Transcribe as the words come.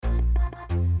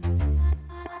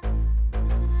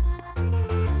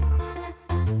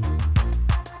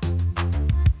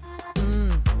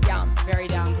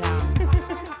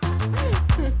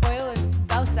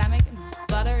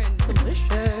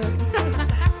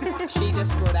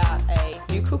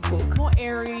More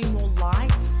airy, more light,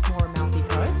 more Amalfi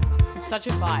Coast. It's such a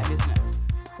vibe, isn't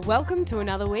it? Welcome to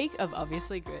another week of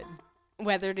Obviously Good.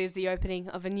 Whether it is the opening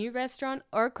of a new restaurant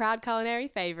or a crowd culinary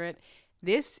favourite,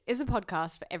 this is a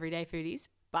podcast for everyday foodies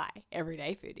by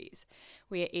everyday foodies.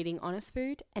 We are eating honest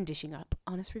food and dishing up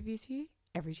honest reviews for you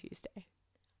every Tuesday.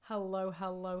 Hello,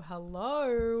 hello,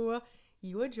 hello.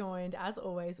 You are joined, as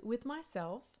always, with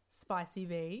myself, Spicy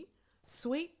V,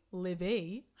 Sweet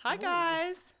Libby, Hi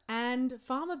guys. and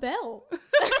Farmer Bell.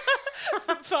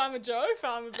 Farmer Joe,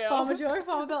 Farmer Bell. Farmer Joe,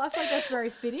 Farmer Bell. I feel like that's very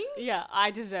fitting. Yeah,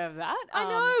 I deserve that. I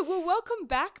know. Well, welcome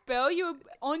back, Bell. You were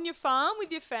on your farm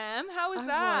with your fam. How was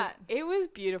that? It was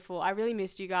beautiful. I really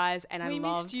missed you guys and We I missed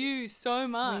loved you so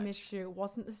much. We missed you. It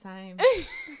wasn't the same.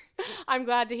 I'm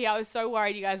glad to hear. I was so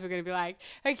worried you guys were going to be like,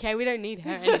 okay, we don't need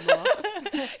her anymore.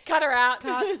 Cut her out.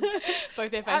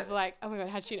 Both their faces were like, oh my God,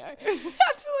 how'd she know?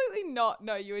 Absolutely not.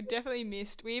 No, you were definitely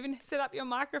missed. We even set up your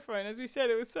microphone. As we said,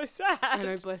 it was so sad. I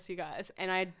know, bless you guys.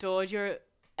 And I adored your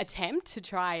attempt to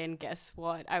try and guess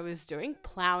what I was doing,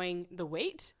 ploughing the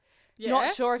wheat. Yeah?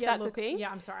 Not sure if Yeah, that's look, a thing.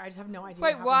 Yeah, I'm sorry. I just have no idea.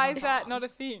 Wait, what why happens is on that not a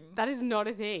farms. thing? That is not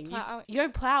a thing. Plough- You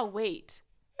don't plough wheat.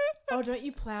 Oh, don't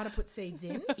you plough to put seeds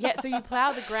in? Yeah, so you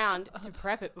plough the ground to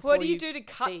prep it before What do you do to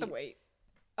cut seed. the wheat?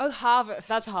 Oh, harvest.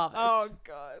 That's harvest. Oh,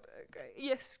 God. Okay.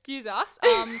 Yes, excuse us.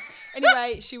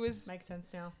 Anyway, she was Makes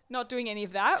sense now. not doing any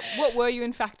of that. What were you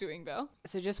in fact doing, Belle?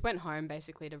 So just went home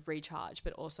basically to recharge,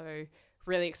 but also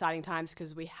really exciting times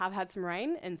because we have had some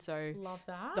rain and so Love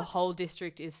that. the whole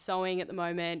district is sowing at the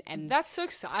moment and That's so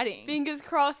exciting. fingers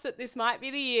crossed that this might be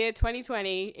the year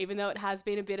 2020, even though it has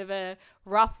been a bit of a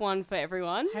rough one for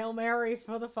everyone. Hail Mary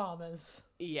for the farmers.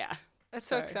 Yeah. That's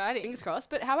so exciting. Fingers crossed.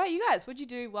 But how about you guys? What'd you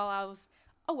do while I was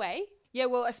away? Yeah,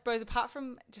 well, I suppose apart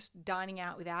from just dining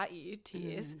out without you,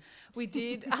 tears, we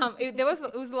did. It was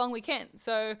a long weekend,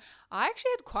 so I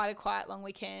actually had quite a quiet long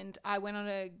weekend. I went on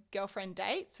a girlfriend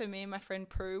date, so me and my friend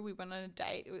Prue, we went on a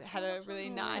date. It had a really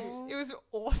nice. It was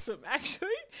awesome, actually.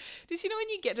 Did you know when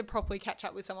you get to properly catch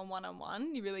up with someone one on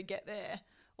one, you really get there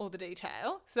all the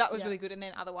detail. So that was really good. And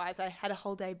then otherwise, I had a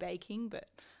whole day baking, but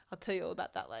I'll tell you all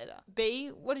about that later. B,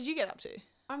 what did you get up to?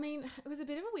 I mean, it was a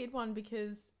bit of a weird one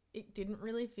because it didn't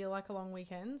really feel like a long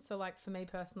weekend. So, like, for me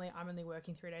personally, I'm only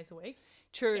working 3 days a week.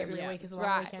 True. Every week is a long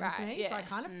Right, weekend right, for me. yeah. So I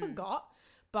kind of forgot.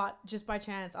 But just by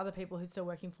chance, other people who's still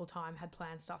working full time had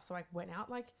planned stuff. So I went out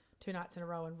like 2 nights in a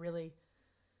row and really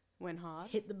Went hard.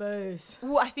 hit the booze.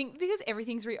 Well, I think because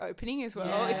everything's reopening as well,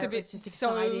 Yeah, it's a bit it's just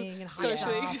so exciting and hyped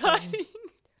socially up and- exciting.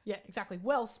 Yeah, exactly.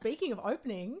 Well, speaking of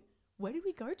opening, where did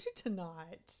we go to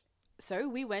tonight? So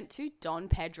we went to Don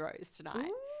Pedro's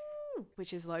tonight,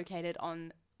 which is located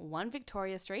on 1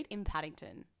 Victoria Street in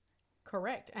Paddington.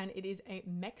 Correct. And it is a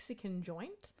Mexican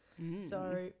joint.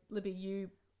 So, Libby,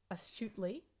 you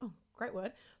astutely, great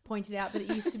word, pointed out that it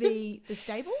used to be the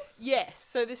Stables. Yes,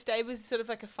 so the Stables is sort of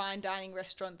like a fine dining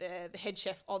restaurant there. The head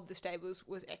chef of the Stables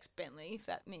was ex-Bentley, if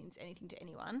that means anything to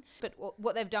anyone. But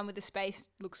what they've done with the space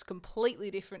looks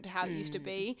completely different to how it used to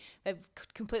be. They've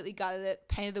completely gutted it,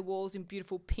 painted the walls in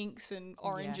beautiful pinks and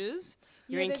oranges.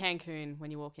 You're Yeah, in Cancun when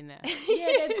you walk in there.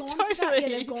 Yeah, they've gone for that. Yeah, Totally.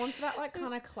 they've gone for that like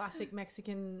kind of classic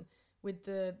Mexican with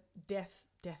the death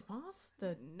mask,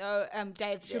 the No,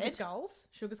 Day of the sugar Dead.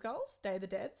 skulls, Day of the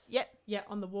Deads. Yep. Yeah,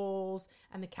 on the walls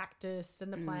and the cactus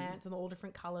and the plants and all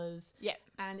different colours. Yep.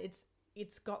 And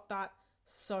it's got that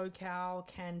SoCal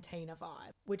cantina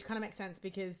vibe, which kind of makes sense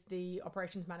because the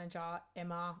operations manager,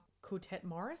 Emma Coutet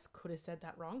Morris, could have said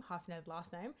that wrong, hyphenated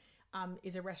last name,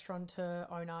 is a restaurateur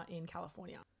owner in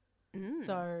California.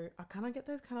 So I kind of get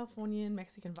those Californian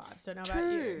Mexican vibes. Don't know about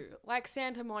you. True. Like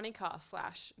Santa Monica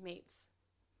 / meets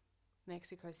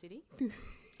Mexico City.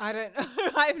 I don't know.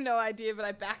 I have no idea, but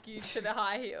I back you to the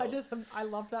high heel. I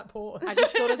love that pause. I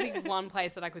just thought of the one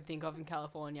place that I could think of in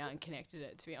California and connected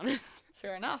it, to be honest.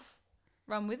 Fair enough.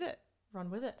 Run with it. Run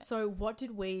with it. So what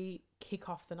did we kick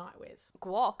off the night with?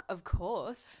 Guac, of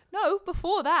course. No,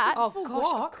 before that. Oh, For gosh,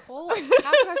 guac? of course.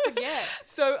 How could I forget?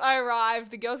 So I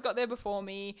arrived. The girls got there before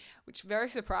me, which is very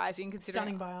surprising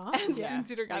considering Stunning by us.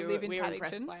 considering I live in we were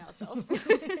impressed Paddington. by ourselves.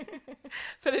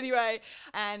 But anyway,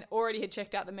 and already had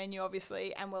checked out the menu,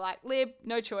 obviously, and we're like, Lib,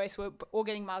 no choice. We're all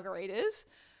getting margaritas.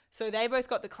 So they both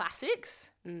got the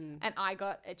classics, and I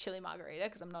got a chili margarita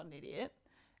because I'm not an idiot.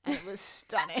 And it was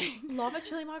stunning. Love a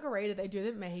chili margarita. They do that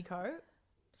in Mexico.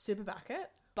 Super back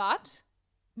it. But,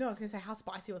 No, I was going to say, how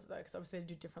spicy was it though? Because obviously they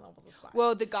do different levels of spice.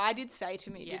 well, the guy did say to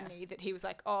me, Yeah. didn't he, that he was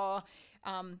like, oh,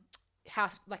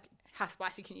 how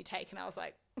spicy can you take? And I was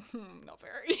like, Not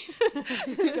very.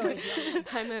 Go easy.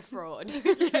 I'm a fraud.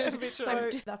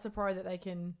 So that's a pro that they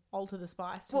can alter the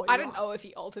spice. To Well, what I you don't want. know if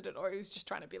he altered it or he was just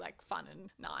trying to be like fun and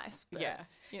nice. But, Yeah.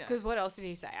 you know. Because what else did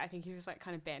he say? I think he was like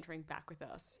kind of bantering back with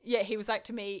us. Yeah, he was like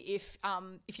to me, if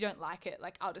you don't like it,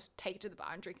 like I'll just take it to the bar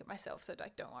and drink it myself. So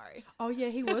like, don't worry. Oh yeah,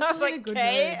 he was. I was in like, a good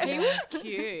okay. mood. He Yeah. was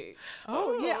cute.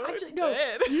 Oh yeah, Oh, actually no.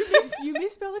 dead. You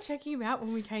missed Bella checking him out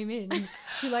when we came in.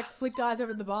 She like flicked eyes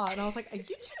over at the bar, and I was like, "Are you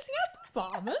checking out the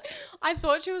barman?" I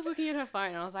thought she was looking at her phone,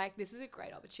 and I was like, this is a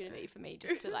great opportunity for me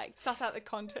just to like Suss out the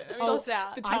content. suss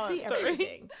out. the I see talent, sorry.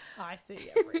 everything. I see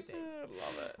everything.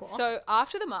 Love it. So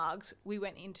after the mugs, we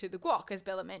went into the guac, as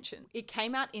Bella mentioned. It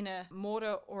came out in a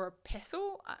mortar or a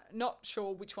pestle. Not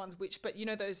sure which one's which, but you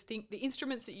know those the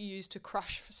instruments that you use to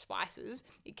crush for spices.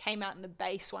 It came out in the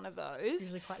base one of those.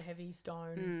 Usually quite heavy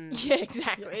stone. Yeah,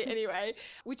 exactly. Anyway,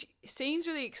 which seems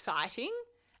really exciting.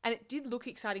 And it did look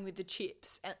exciting with the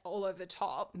chips and all over the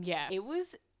top. Yeah, it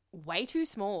was way too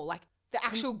small, like The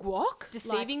actual guac?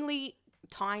 deceivingly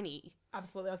tiny.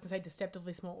 Absolutely, I was gonna say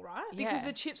deceptively small, right? Because Yeah.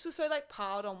 the chips were so like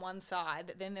piled on one side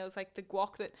that then there was like the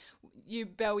guac that you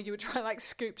were trying to like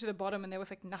scoop to the bottom and there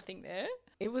was like nothing there.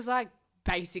 It was like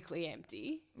basically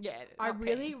empty. Yeah. I not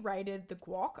really paying. rated the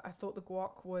guac. I thought the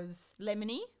guac was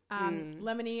Lemony.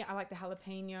 lemony. I like the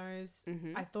jalapenos.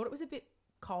 I thought it was a bit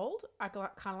cold. I kind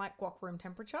of like guac room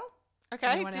temperature. Okay.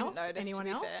 Anyone didn't else? notice, Anyone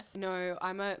to be else? fair. No,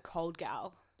 I'm a cold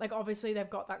gal. Like obviously they've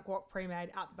got that guac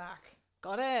pre-made out the back.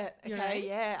 Got it. You Okay. know?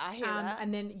 Yeah, I hear that.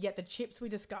 And then the chips we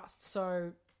discussed.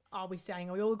 So are we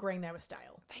all agreeing they were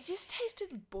stale? They just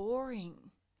tasted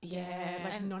boring. Yeah,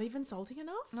 like And- not even salty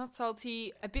enough. Not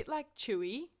salty. A bit like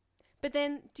chewy. But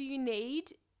then, do you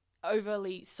need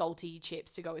overly salty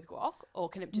chips to go with guac, or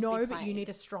can it just No, be but plain? you need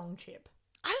a strong chip.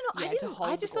 I don't know. Yeah, I to didn't. hold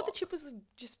I the just thought the guac. chip was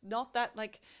just not that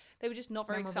like. They were just not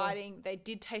very Memorable. exciting. They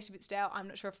did taste a bit stale. I'm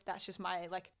not sure if that's just my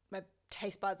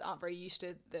taste buds aren't very used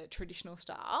to the traditional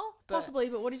style. But Possibly,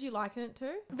 but what did you liken it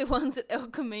to? the ones at El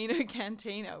Camino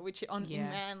Cantina, which in Yeah.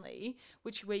 Manly,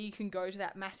 where you can go to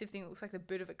that massive thing that looks like the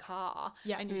boot of a car,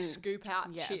 Yeah. and you scoop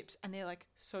out Yeah. chips, and they're like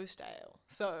so stale.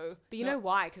 So, But you know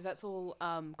why? Because that's all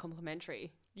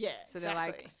complimentary. yeah. So exactly. they're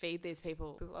like, feed these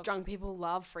people. Drunk people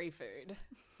love free food.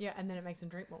 Yeah, and then it makes them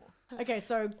drink more. Okay,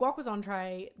 so guac was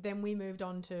entree. Then we moved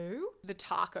on to the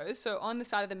tacos. So on the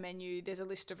side of the menu, there's a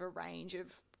list of a range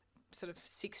of sort of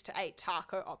 6 to 8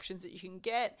 taco options that you can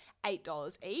get,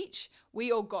 $8 each.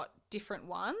 We all got different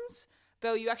ones.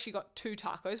 Belle, you actually got 2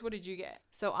 tacos. What did you get?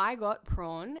 So I got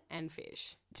prawn and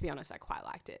fish. To be honest, I quite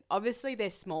liked it. Obviously, they're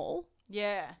small,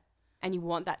 Yeah. and you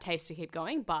want that taste to keep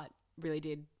going, but really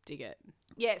did dig it.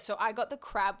 Yeah, so I got the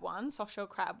crab one, soft shell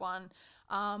crab one.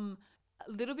 A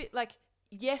little bit like,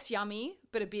 yes, yummy,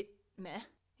 but a bit meh.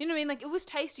 You know what I mean? Like, it was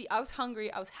tasty. I was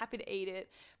hungry. I was happy to eat it,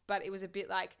 but it was a bit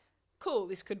like, cool,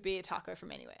 this could be a taco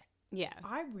from anywhere. Yeah.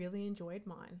 I really enjoyed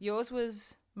mine. Yours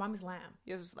was Mine was lamb.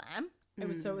 lamb. It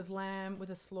was lamb with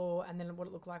a slaw, and then what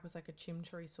it looked like was like a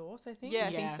chimichurri sauce, I think. Yeah, I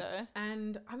Yeah. think so.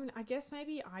 And I mean, I guess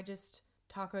maybe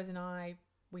tacos and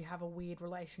we have a weird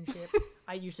relationship.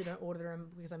 I usually don't order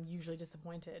them because I'm usually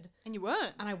disappointed. And you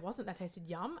weren't. And I wasn't. That tasted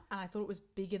yum. And I thought it was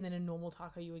bigger than a normal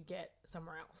taco you would get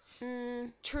somewhere else.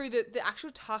 True, the actual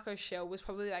taco shell was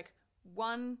probably like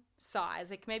one size,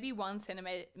 like maybe 1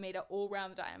 centimeter all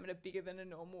round the diameter, bigger than a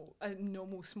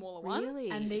normal smaller one.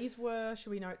 Really? And these were, should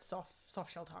we note, soft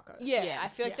shell tacos. Yeah, Yeah. I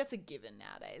feel like Yeah. that's a given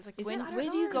nowadays. Like, Is it? I don't where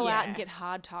do you know. go out Yeah. and get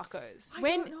hard tacos? I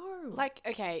When- don't know. Like,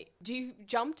 okay, do you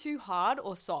jump too hard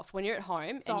or soft when you're at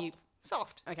home and you... Soft.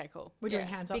 Soft. Okay, cool. We're doing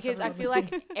hands up. Because for I everyone feel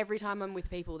listening. like every time I'm with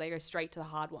people, they go straight to the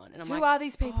hard one. And I'm Who like, are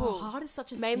these people? Oh, hard is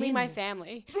such a mainly sin. my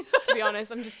family, to be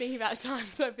honest. I'm just thinking about the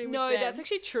times I've been No, with them. that's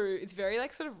actually true. It's very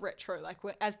like sort of retro. Like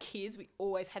as kids, we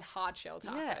always had hard shell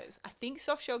tacos. Yeah. I think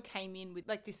soft shell came in with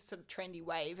like this sort of trendy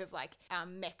wave of like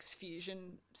Mex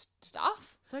fusion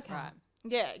stuff. So calm. Right.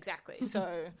 Yeah, exactly.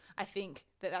 So I think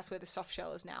that's where the soft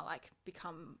shell has now like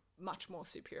become much more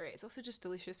superior. It's also just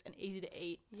delicious and easy to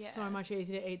eat. So much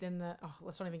easier to eat than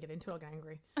let's not even get into it. I'll get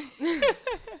angry.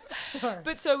 So,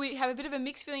 But so we have a bit of a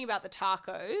mixed feeling about the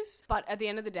tacos. But at the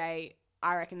end of the day,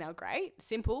 I reckon they're great.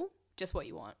 Simple, just what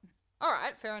you want. All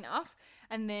right, fair enough.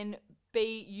 And then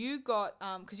B, you got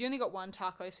because you only got 1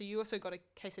 taco, so you also got a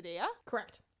quesadilla.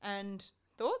 correct. And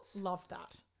thoughts? Loved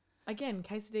that. Again,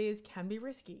 quesadillas can be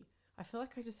risky. I feel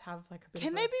like I just have like a bit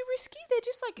Can of they be risky? They're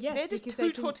just like Yes, they're just because 2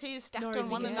 they can- tortillas stacked No, on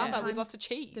one because another with sometimes lots of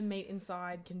cheese. the meat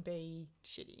inside can be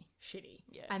Shitty. shitty.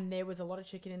 Yeah. And there was a lot of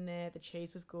chicken in there. The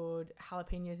cheese was good.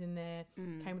 Jalapenos in there.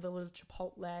 Came with a little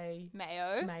chipotle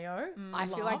Mayo. Mayo. I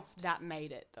feel like Loved. that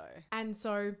made it, though. And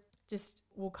so just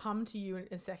we'll come to you in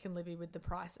a second, Libby, with the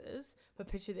prices. But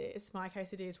picture this: my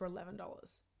quesadillas were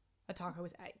 $11. a taco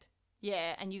was 8.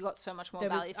 Yeah, and you got so much more There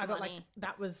was- value for I got money. like,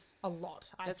 that was a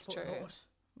lot. That's true. Thought.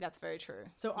 That's very true.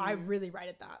 So I really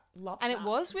rated that. Loved And that. it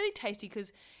was really tasty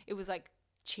because it was like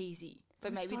cheesy.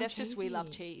 But was maybe so that's just we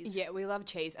love cheesy. cheese. Yeah, we love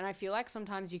cheese. And I feel like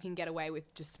sometimes you can get away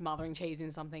with just smothering cheese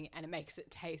in something and it makes it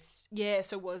taste. Yeah,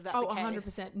 so was that Oh, the case?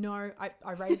 100%. No,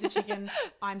 I rated the chicken.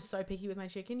 I'm so picky with my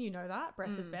chicken. You know that.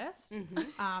 Breast is best.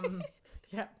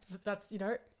 Yeah, that's,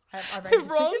 I rated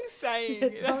the chicken.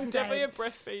 saying. Yeah, wrong saying.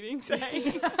 breastfeeding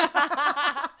saying.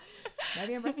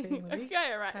 Maybe I'm breastfeeding, Libby.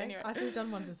 Okay, all right, Okay, anyway. Ice's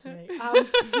done wonders for me.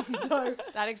 So,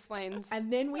 That explains.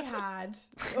 and then we had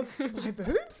my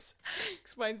boobs.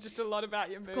 Explains just a lot about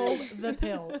your mood. Called the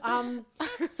pill.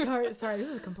 Sorry, this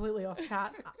is completely off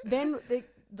chat. Then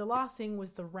the last thing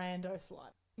was the rando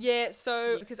slide. Yeah,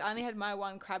 so because I only had my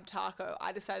one crab taco,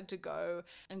 I decided to go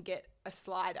and get a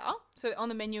slider. So on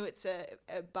the menu, it's a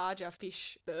Baja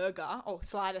fish burger, or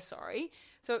slider, sorry.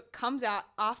 So it comes out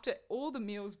after all the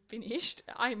meals finished.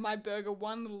 My burger,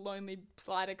 one little lonely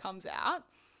slider comes out.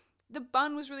 The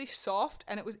bun was really soft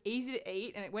and it was easy to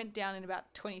eat and it went down in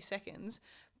about 20 seconds.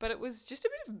 But it was just a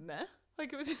bit of meh.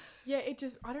 Like it was... Yeah, it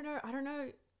just, I don't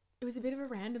know. It was a bit of a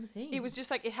random thing. It was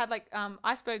just like, it had like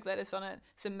iceberg lettuce on it,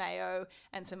 some mayo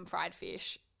and some fried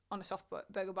fish on a soft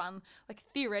burger bun. Like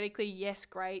theoretically, yes,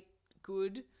 great,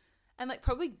 good. And like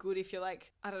probably good if you're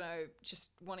like, I don't know, just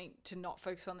wanting to not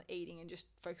focus on the eating and just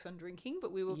focus on drinking.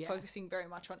 But we were focusing very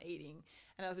much on eating.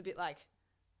 And I was a bit like,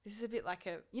 this is a bit like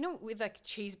with like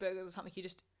cheeseburgers or something, you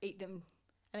just eat them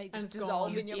and they just it's dissolve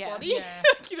gone. in your Yeah. body. Yeah.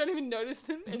 You don't even notice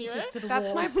them anyway. Just to the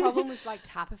That's my walls. problem with like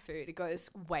tappa food. It goes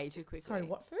way too quickly. Sorry,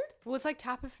 what food? Well, it's like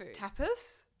tappa food.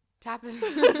 Tapas? Tapas.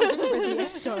 Where the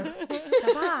S go?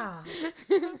 Tapa.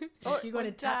 So you go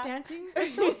to tap dancing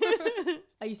restaurants?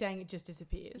 Are you saying it just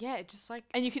disappears? Yeah, it just like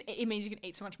And it means you can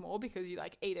eat so much more because you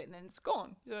like eat it and then it's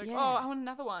gone. You're like, Yeah. oh, I want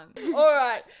another one. All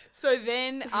right. So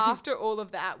then after all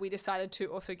of that, we decided to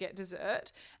also get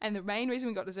dessert. And the main reason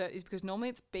we got dessert is because normally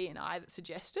it's B and I that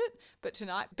suggest it. But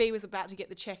tonight B was about to get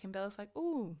the check and Bella's like,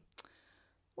 ooh,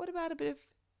 what about a bit of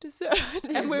dessert?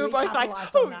 And we So were we both like,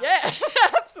 capitalised on oh, that.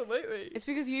 yeah, absolutely. it's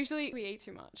because usually we eat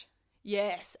too much.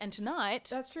 Yes. And tonight,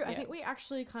 That's true. I Yeah. think we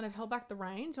actually kind of held back the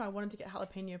range. I wanted to get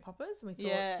jalapeno poppers and we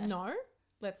thought, Yeah. no,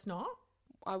 let's not.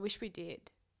 I wish we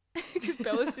did. because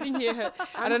Bella's sitting here,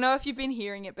 I don't know if you've been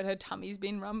hearing it, but her tummy's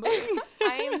been rumbling.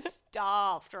 I am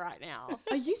starved right now.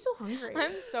 Are you still hungry?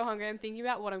 I'm so hungry. I'm thinking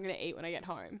about what I'm going to eat when I get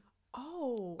home.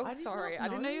 Oh, Oh, I did sorry. not I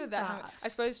didn't know you were that hungry. that. I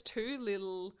suppose 2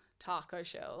 little taco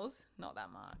shells, not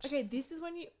that much. Okay, this is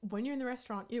when you're in the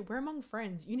restaurant, we're among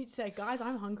friends. You need to say, guys,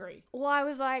 I'm hungry. Well, I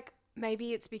was like,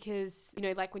 maybe it's because,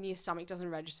 like when your stomach doesn't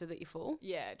register that you're full.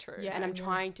 Yeah, true. Yeah. And I'm and then-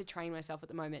 trying to train myself at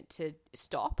the moment to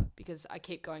stop because I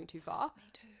keep going too far. Me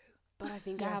too. But I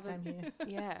think I Yeah, haven't. same here.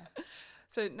 Yeah.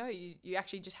 So, no, you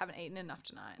actually just haven't eaten enough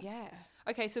tonight. Yeah.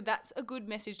 Okay, so that's a good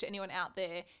message to anyone out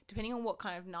there. Depending on what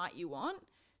kind of night you want,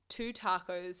 2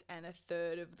 tacos and a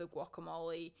third of the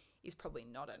guacamole is probably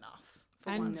not enough.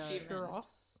 For And one No. human.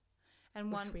 churros,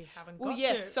 And which one. we haven't Well, got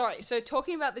yes, to. sorry. So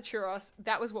talking about the churros,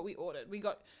 that was what we ordered. We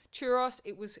got churros.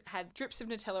 It had drips of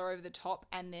Nutella over the top,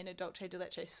 and then a dulce de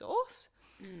leche sauce.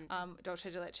 Dulce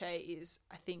de leche is,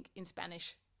 I think, in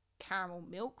Spanish, caramel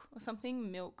milk or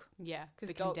something. Milk. Yeah. Because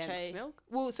The condensed milk.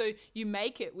 Well, so you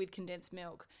make it with condensed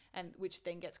milk, and which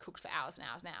then gets cooked for hours and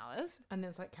hours and hours, And then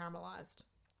it's like caramelized.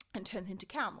 and turns into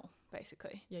caramel,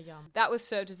 basically. Yeah, yum. That was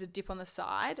served as a dip on the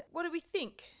side. What do we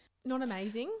think? Not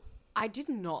amazing. I did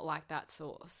not like that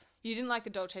sauce. You didn't like the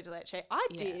dulce de leche. I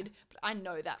Yeah. did, but I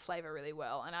know that flavor really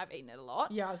well, and I've eaten it a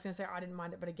lot. Yeah, I was going to say I didn't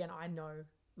mind it, but again, I know,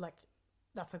 like,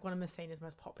 that's like one of Messina's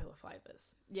most popular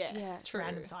flavors. Yes, Yeah. true.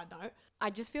 Random side note. I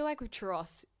just feel like with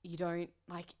churros, you don't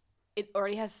it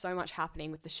already has so much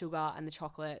happening with the sugar and the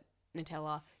chocolate,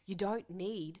 Nutella. You don't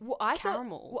need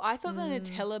caramel. I thought the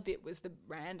Nutella bit was the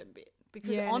random bit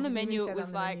because Yeah, on the and you menu said it was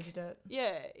on the menu like you did it.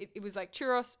 yeah, it was like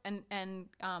churros and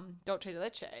dulce de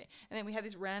leche, and then we had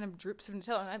these random drips of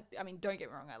Nutella. And I mean, don't get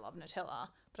me wrong, I love Nutella,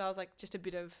 but I was like just a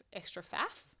bit of extra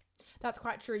faff. That's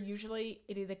quite true. Usually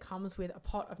it either comes with a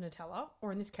pot of Nutella,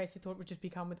 or in this case, we thought it would just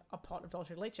become with a pot of dulce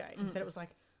de leche. Instead, it was like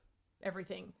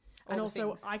everything. All And the also,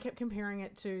 things. I kept comparing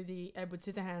it to the Edward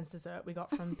Scissorhands dessert we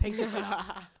got from Pizza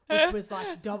Hut, which was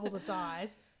like double the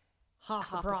size,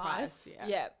 half the price. Yeah.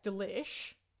 Yeah,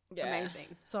 Delish. yeah,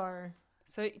 Amazing. So,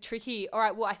 So tricky. All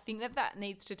right, well, I think that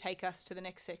needs to take us to the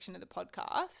next section of the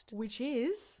podcast. which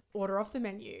is order off the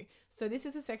menu. So this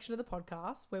is a section of the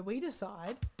podcast where we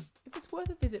decide if it's worth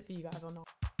a visit for you guys or not.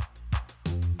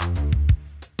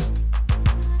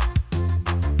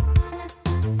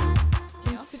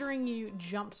 Considering you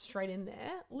jumped straight in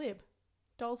there, Lib,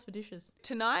 dolls for dishes.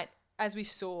 Tonight, as we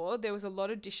saw, there was a lot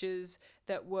of dishes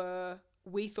that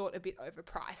we thought a bit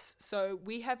overpriced. So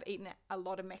we have eaten a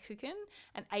lot of Mexican,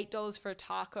 and $8 for a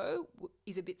taco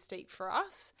is a bit steep for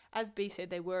us. As B said,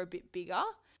 they were a bit bigger,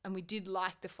 and we did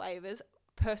like the flavors.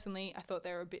 Personally, I thought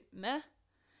they were a bit meh.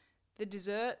 The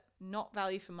dessert, not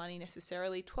value for money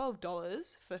necessarily,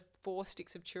 $12 for 4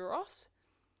 sticks of churros.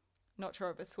 Not sure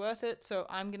if it's worth it, so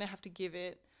I'm going to have to give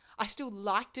it... I still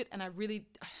liked it, and I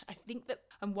think that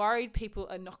I'm worried people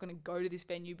are not going to go to this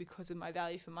venue because of my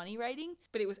value for money rating,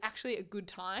 but it was actually a good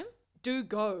time. Do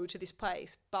go to this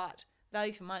place, but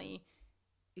value for money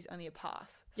is only a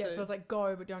pass. Yeah, so it's like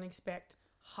go, but don't expect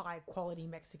high quality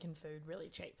Mexican food really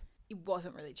cheap. It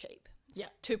wasn't really cheap. Yeah.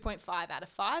 2.5 out of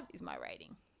 5 is my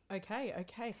rating. Okay.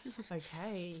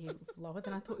 It's lower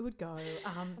than I thought it would go.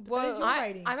 But Well, that is your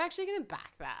rating. I'm actually going to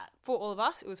back that. For all of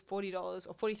us, it was $40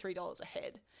 or $43 a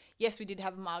head. Yes, we did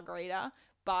have a margarita,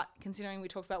 but considering we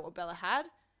talked about what Bella had,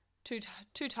 two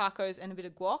tacos and a bit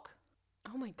of guac,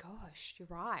 Oh my gosh, you're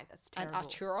right. That's and terrible. our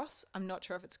churros, I'm not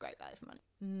sure if it's great value for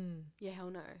money. Yeah,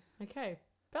 hell no. Okay,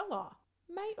 Bella,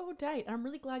 mate or date? I'm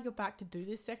really glad you're back to do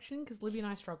this section because Libby and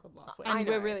I struggled last week. And I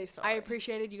we're know. really sorry. I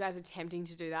appreciated you guys attempting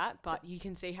to do that, but you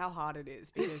can see how hard it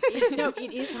is because No,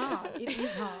 it is hard. It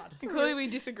is hard. Clearly we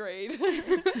disagreed.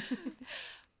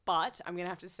 But I'm going to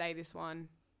have to say this one.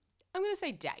 I'm going to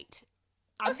say date.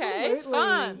 Okay, Absolutely.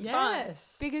 fun.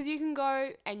 Yes. Because you can go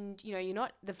and, you're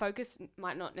not, the focus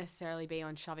might not necessarily be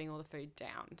on shoving all the food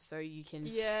down. So you can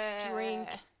drink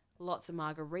lots of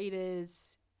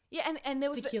margaritas. Yeah, and there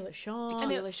was Tequila shots.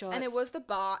 Tequila shots. and it was the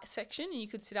bar section, and you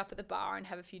could sit up at the bar and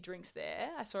have a few drinks there.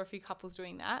 I saw a few couples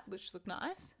doing that, which looked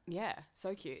nice. Yeah,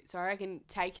 so cute. So I reckon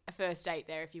take a first date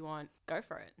there if you want. Go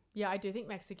for it. Yeah, I do think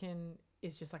Mexican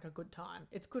is just like a good time.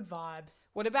 It's good vibes.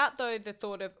 What about, though, the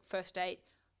thought of first date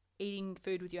eating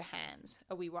food with your hands?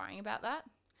 Are we worrying about that?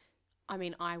 I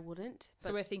mean, I wouldn't.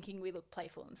 So we're thinking we look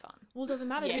playful and fun. Well, it doesn't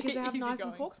matter Yeah, because they have easy knives going.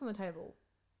 and forks on the table.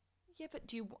 Yeah, but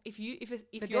do you if But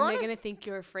you're then on they're a, going to think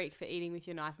you're a freak for eating with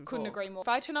your knife and couldn't fork. agree more. If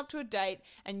I turn up to a date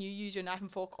and you use your knife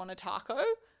and fork on a taco,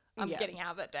 I'm Yeah. getting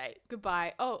out of that date.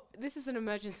 Goodbye. Oh, this is an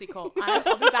emergency call.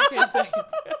 I'll be back in a second.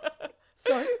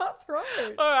 So cutthroat.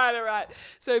 All right.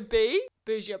 So B,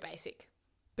 bougie or basic?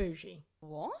 Bougie.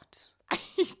 What? Are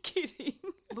you kidding?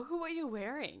 Look at what you're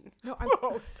wearing. No, I'm,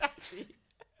 Oh, sassy.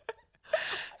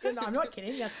 no, I'm not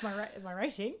kidding. That's my my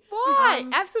rating. Why?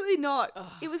 Absolutely not.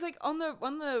 It was like on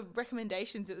the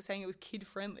recommendations it was saying it was kid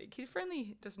friendly. Kid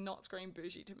friendly does not scream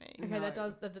bougie to me. Okay,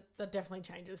 that definitely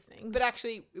changes things. But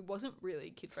actually, it wasn't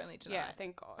really kid friendly tonight. Yeah,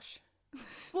 thank gosh.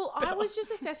 well, I was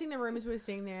just assessing the room as we were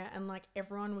sitting there, and like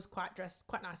everyone was quite dressed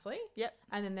quite nicely. Yep.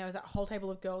 And then there was that whole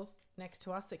table of girls next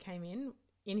to us that came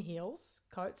in heels,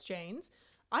 coats, jeans.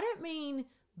 I don't mean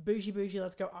bougie,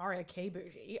 let's go Aria key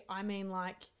bougie. I mean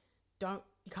like you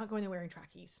can't go in there wearing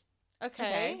trackies.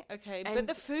 Okay. And- But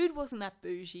the food wasn't that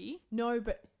bougie. No,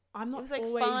 but I'm It not was like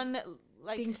always fun,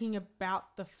 like thinking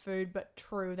about the food, but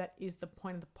true, that is the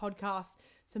point of the podcast.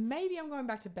 So maybe I'm going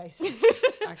back to basics.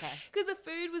 Okay. because the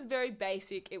food was very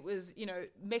basic. It was,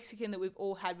 Mexican that we've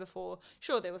all had before.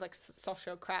 Sure, there was like soft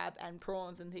shell crab and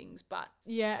prawns and things, but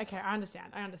Yeah, okay, I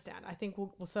understand. I think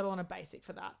we'll settle on a basic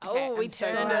for that. oh, we and so,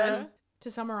 turned it.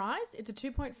 To summarize, it's a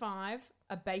 2.5,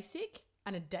 a basic,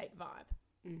 and a date vibe.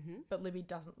 Mm-hmm. But Libby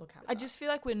doesn't look happy. I just feel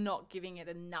like we're not giving it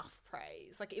enough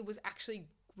praise. Like it was actually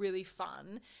really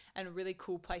fun and a really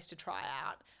cool place to try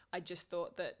out. I just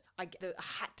thought that I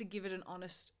had to give it an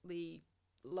honestly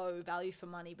low value for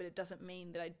money, but it doesn't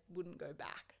mean that I wouldn't go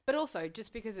back. But also,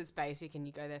 just because it's basic and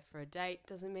you go there for a date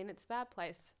doesn't mean it's a bad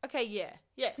place. Okay, yeah.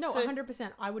 No, so,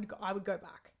 100%. I would go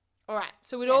back. all right,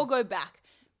 so we'd all go back.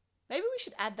 Maybe we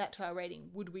should add that to our rating.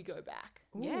 Would we go back?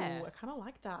 Ooh, Yeah. I kind of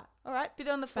like that. All right, bit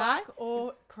on the fly. Back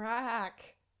or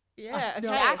crack? Yeah, okay.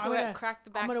 No, Back I'm or gonna- crack the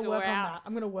back I'm going to door work on out. that.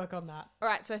 I'm going to work on that. All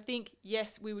right, so I think,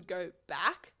 yes, we would go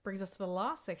back. Brings us to the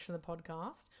last section of the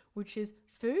podcast, which is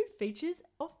food features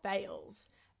or fails.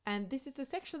 And this is the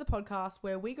section of the podcast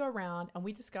where we go around and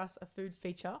we discuss a food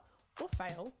feature or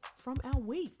fail from our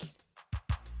week.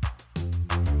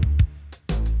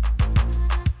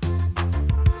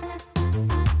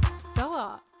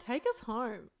 Bella, take us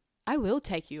home. I will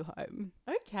take you home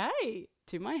Okay.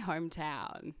 to my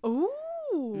hometown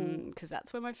Ooh. because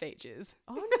that's where my features.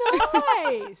 Oh,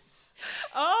 nice.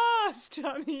 Oh,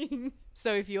 stunning.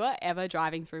 So if you are ever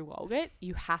driving through Walgett,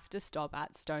 you have to stop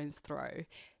at Stone's Throw.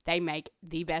 They make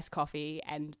the best coffee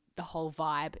and the whole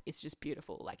vibe is just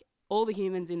beautiful. Like all the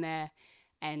humans in there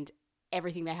and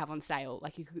everything they have on sale.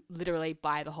 Like you could literally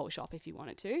buy the whole shop if you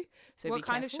wanted to. So What be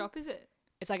kind of careful. shop is it?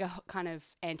 It's like a kind of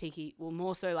antique, well,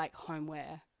 more so like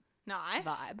homeware Nice.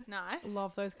 vibe. Nice.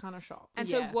 Love those kind of shops. And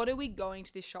Yeah. so what are we going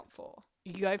to this shop for?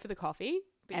 You go for the coffee.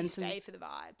 But and you some- stay for the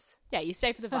vibes. Yeah, you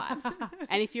stay for the vibes.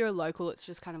 And if you're a local, it's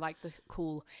just kind of like the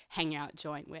cool hangout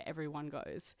joint where everyone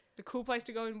goes. The cool place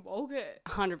to go in Walgett.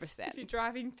 100%. If you're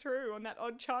driving through on that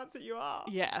odd chance that you are.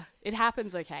 Yeah, it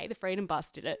happens, okay? The Freedom Bus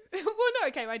did it. Well, no,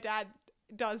 okay, my dad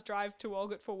does drive to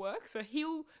Walgett for work, so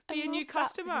he'll be a new love that for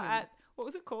customer him. at, what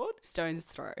was it called? Stone's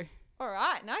Throw. All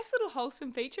right, nice little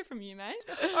wholesome feature from you, mate.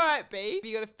 All right, B, have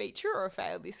you got a feature or a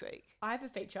fail this week? I have a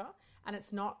feature, and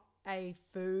it's not a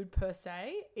food per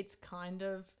se. It's kind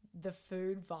of the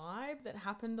food vibe that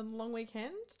happened on the long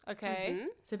weekend. Okay.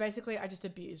 So basically, I just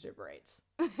abused Uber Eats.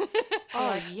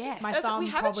 Oh, yes. My That's- thumb we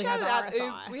haven't probably has shouted out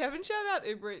RSI. we haven't shouted out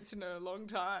Uber Eats in a long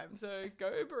time, so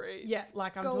go Uber Eats. Yeah,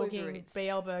 like I'm Go Uber talking Eats.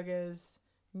 BL Burgers,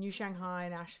 New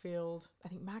Shanghai, Nashfield, I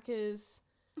think Macca's,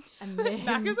 and then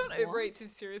Macca's on Uber What? Eats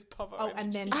is serious povo. Oh,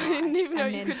 and then I didn't even know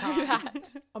and you then could do Thai.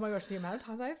 that. Oh my gosh, the amount of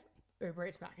times I've Uber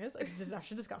Eats Macca's, like, this is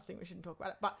actually disgusting. We shouldn't talk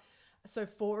about it. But so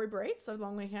 4 Uber Eats over the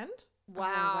long weekend. Wow.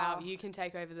 Wow. You can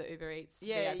take over the Uber Eats.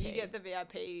 Yeah, VIP. you get the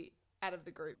VIP out of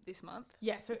the group this month.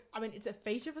 Yeah, so I mean, it's a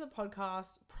feature for the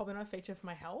podcast, probably not a feature for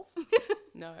my health.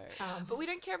 No. But we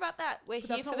don't care about that. We're But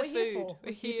here that's for what the we're here food. for.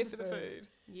 We're here for the food.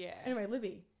 Yeah. Anyway,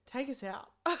 Libby, take us out.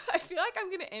 I feel like I'm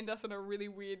going to end us on a really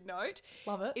weird note.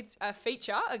 Love it. It's a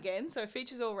feature again, so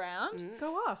features all round.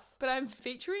 Go us. But I'm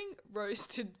featuring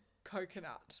roasted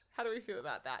coconut. How do we feel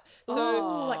about that? So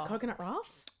Oh, like coconut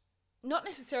rough? not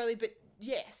necessarily, but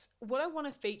yes. What I want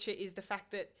to feature is the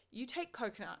fact that you take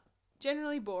coconut,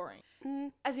 generally boring,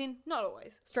 as in not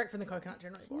always. Straight from the coconut,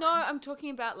 generally. Boring. No, I'm talking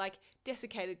about like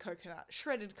desiccated coconut,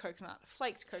 shredded coconut,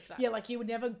 flaked coconut. Yeah, like you would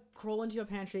never crawl into your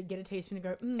pantry, get a teaspoon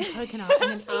and go, coconut,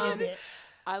 and then eat a bit.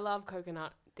 I love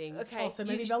coconut things. Okay. Also, you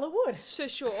maybe j- Bella would. So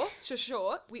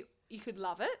sure, you could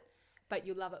love it, but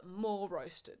you love it more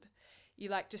roasted. You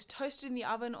like just toast it in the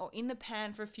oven or in the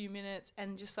pan for a few minutes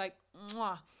and just like,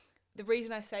 mwah. The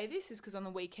reason I say this is because on the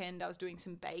weekend I was doing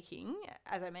some baking,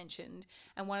 as I mentioned,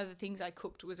 and one of the things I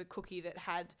cooked was a cookie that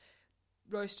had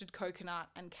roasted coconut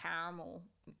and caramel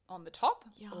on the top.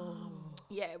 Yum.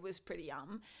 Yeah, it was pretty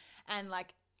yum. And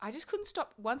like, I just couldn't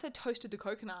stop. Once I toasted the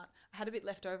coconut, I had a bit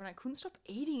left over and I couldn't stop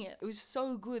eating it. It was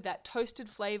so good, that toasted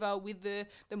flavour with the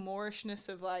Moorishness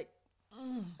of like,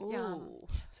 yum. Ooh.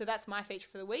 So that's my feature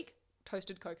for the week,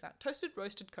 toasted coconut. Toasted,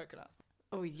 roasted coconut.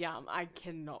 Oh, yum. I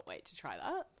cannot wait to try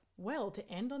that. Well, to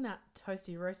end on that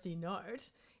toasty roasty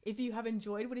note, if you have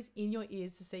enjoyed what is in your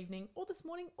ears this evening or this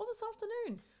morning or this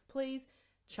afternoon, please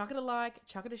chuck it a like,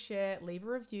 chuck it a share, leave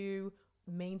a review.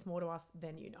 Means more to us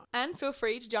than you know. And feel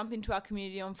free to jump into our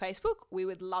community on Facebook. We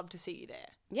would love to see you there.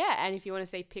 Yeah, and if you want to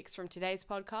see pics from today's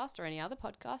podcast or any other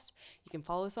podcast, you can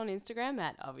follow us on Instagram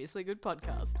at Obviously Good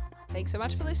Podcast. Thanks so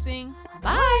much for listening.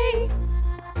 Bye!